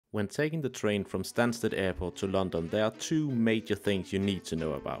When taking the train from Stansted Airport to London, there are two major things you need to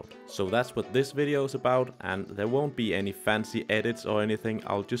know about. So that's what this video is about, and there won't be any fancy edits or anything.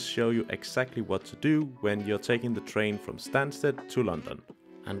 I'll just show you exactly what to do when you're taking the train from Stansted to London.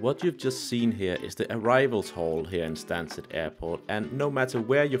 And what you've just seen here is the arrivals hall here in Stansted Airport, and no matter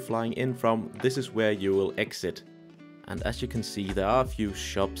where you're flying in from, this is where you will exit. And as you can see, there are a few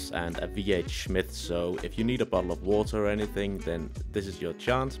shops and a V.H. Smith, so if you need a bottle of water or anything, then this is your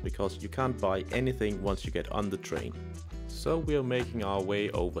chance, because you can't buy anything once you get on the train. So we are making our way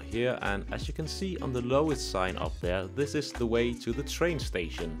over here, and as you can see on the lowest sign up there, this is the way to the train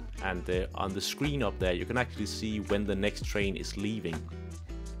station. And on the screen up there, you can actually see when the next train is leaving.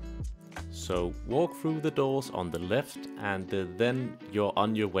 So walk through the doors on the left, and then you're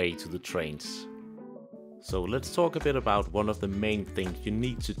on your way to the trains. So let's talk a bit about one of the main things you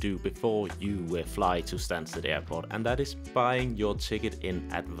need to do before you fly to Stansted Airport, and that is buying your ticket in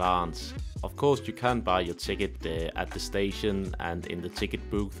advance. Of course, you can buy your ticket at the station and in the ticket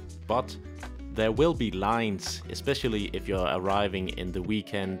booth, but there will be lines, especially if you're arriving in the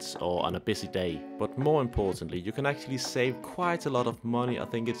weekends or on a busy day. But more importantly, you can actually save quite a lot of money. I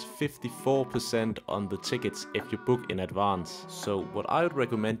think it's 54% on the tickets if you book in advance. So what I would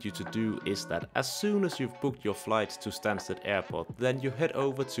recommend you to do is that as soon as you've booked your flights to Stansted Airport, then you head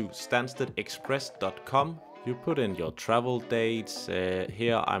over to stanstedexpress.com. You put in your travel dates.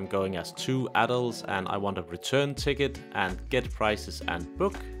 Here I'm going as 2 adults and I want a return ticket, and get prices and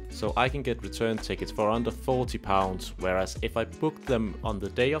book. So I can get return tickets for under £40, whereas if I booked them on the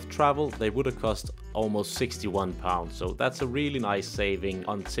day of travel, they would have cost almost £61. So that's a really nice saving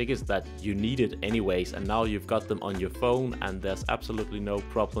on tickets that you needed anyways, and now you've got them on your phone, and there's absolutely no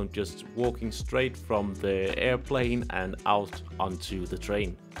problem just walking straight from the airplane and out onto the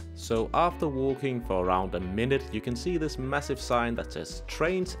train. So after walking for around a minute, you can see this massive sign that says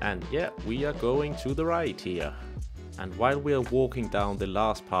trains, and yeah, we are going to the right here. And while we are walking down the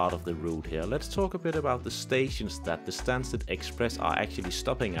last part of the route here, let's talk a bit about the stations that the Stansted Express are actually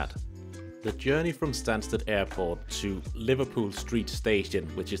stopping at. The journey from Stansted Airport to Liverpool Street Station,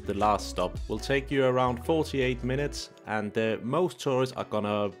 which is the last stop, will take you around 48 minutes, and most tourists are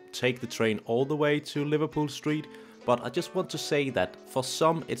gonna take the train all the way to Liverpool Street. But I just want to say that for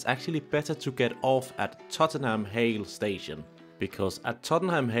some it's actually better to get off at Tottenham Hale Station. Because at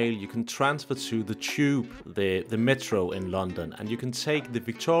Tottenham Hale you can transfer to the tube, the metro in London, and you can take the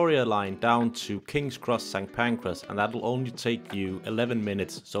Victoria line down to King's Cross St Pancras, and that'll only take you 11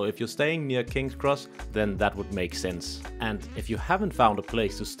 minutes. So if you're staying near King's Cross, then that would make sense. And if you haven't found a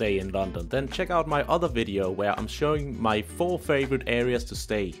place to stay in London, then check out my other video where I'm showing my 4 favorite areas to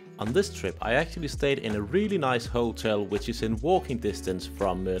stay. On this trip I actually stayed in a really nice hotel which is in walking distance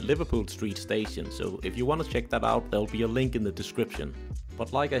from Liverpool Street Station, so if you want to check that out, there'll be a link in the description.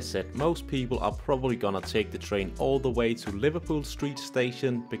 But like I said, most people are probably gonna take the train all the way to Liverpool Street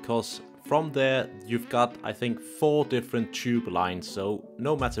Station, because from there you've got, I think, 4 different tube lines, so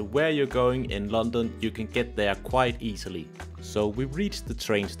no matter where you're going in London, you can get there quite easily. So we reached the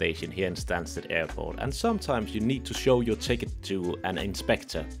train station here in Stansted Airport, and sometimes you need to show your ticket to an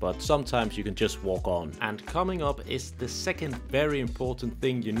inspector, but sometimes you can just walk on. And coming up is the second very important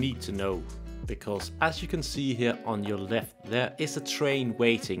thing you need to know. Because as you can see here on your left, there is a train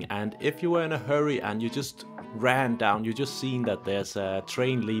waiting, and if you were in a hurry and you just ran down, you just seen that there's a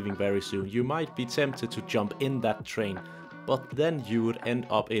train leaving very soon, you might be tempted to jump in that train, but then you would end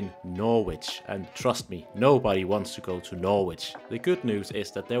up in Norwich, and trust me, nobody wants to go to Norwich. The good news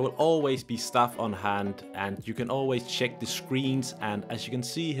is that there will always be staff on hand, and you can always check the screens, and as you can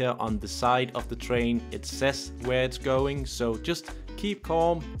see here on the side of the train, it says where it's going, so just keep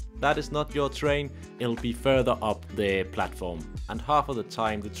calm. That is not your train, it'll be further up the platform. And half of the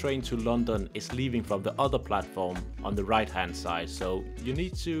time the train to London is leaving from the other platform on the right hand side, so you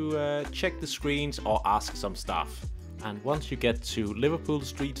need to check the screens or ask some staff. And once you get to Liverpool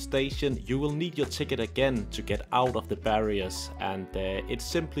Street Station, you will need your ticket again to get out of the barriers, and it's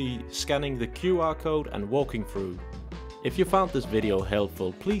simply scanning the QR code and walking through. If you found this video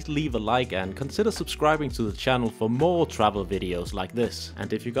helpful, please leave a like and consider subscribing to the channel for more travel videos like this.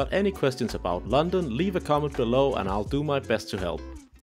 And if you got any questions about London, leave a comment below and I'll do my best to help.